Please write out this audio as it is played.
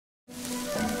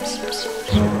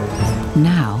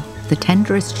Now, the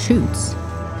tenderest shoots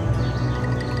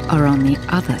are on the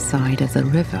other side of the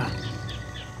river.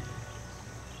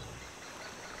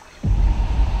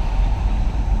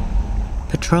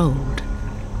 Patrolled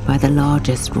by the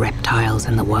largest reptiles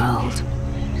in the world.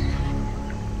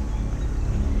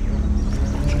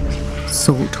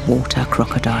 Saltwater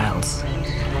crocodiles.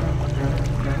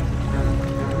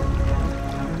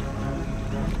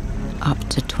 Up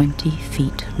to 20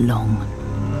 feet long.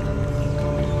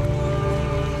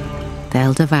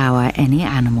 They'll devour any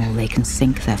animal they can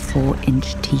sink their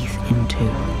 4-inch teeth into.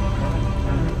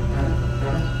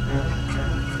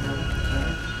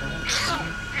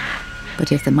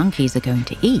 But if the monkeys are going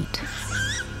to eat,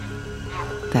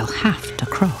 they'll have to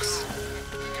cross.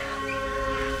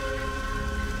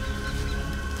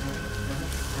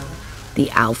 The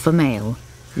alpha male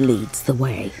leads the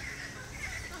way.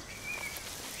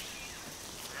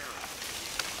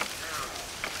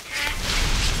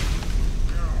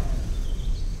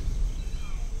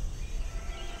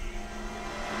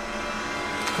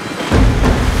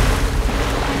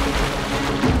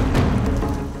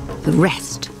 The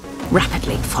rest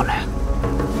rapidly follow.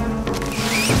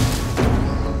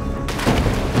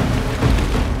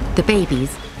 The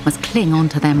babies must cling on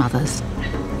to their mothers.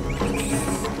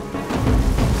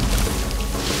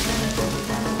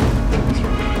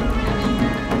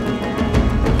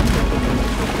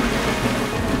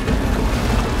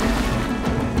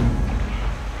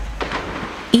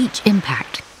 Each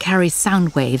impact carries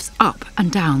sound waves up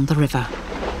and down the river.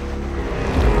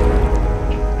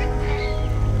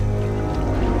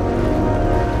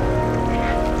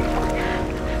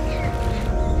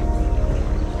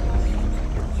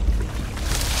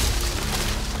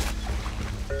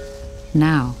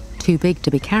 Now too big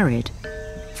to be carried,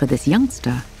 for this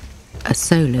youngster, a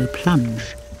solo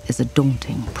plunge is a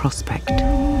daunting prospect.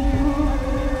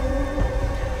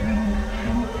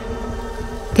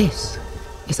 This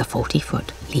is a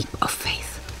 40-foot leap of faith.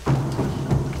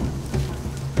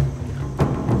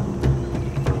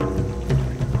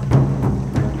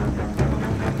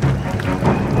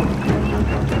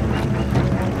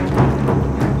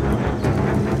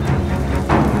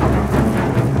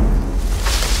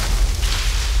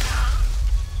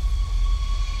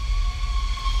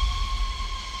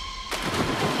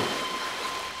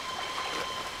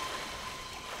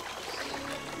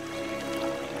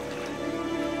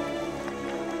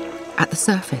 At the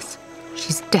surface,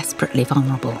 she's desperately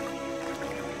vulnerable.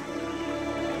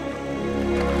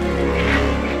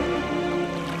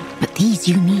 But these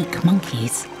unique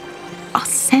monkeys are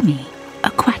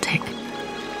semi-aquatic.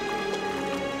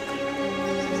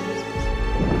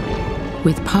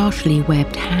 With partially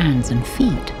webbed hands and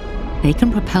feet, they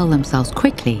can propel themselves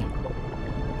quickly,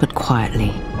 but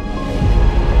quietly.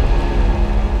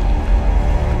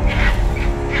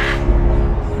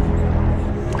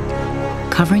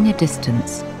 Covering a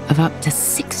distance of up to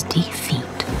 60 feet.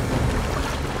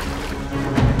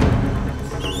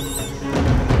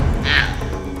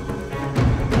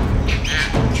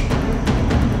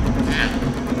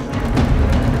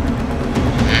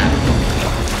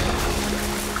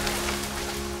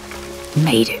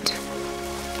 Made it.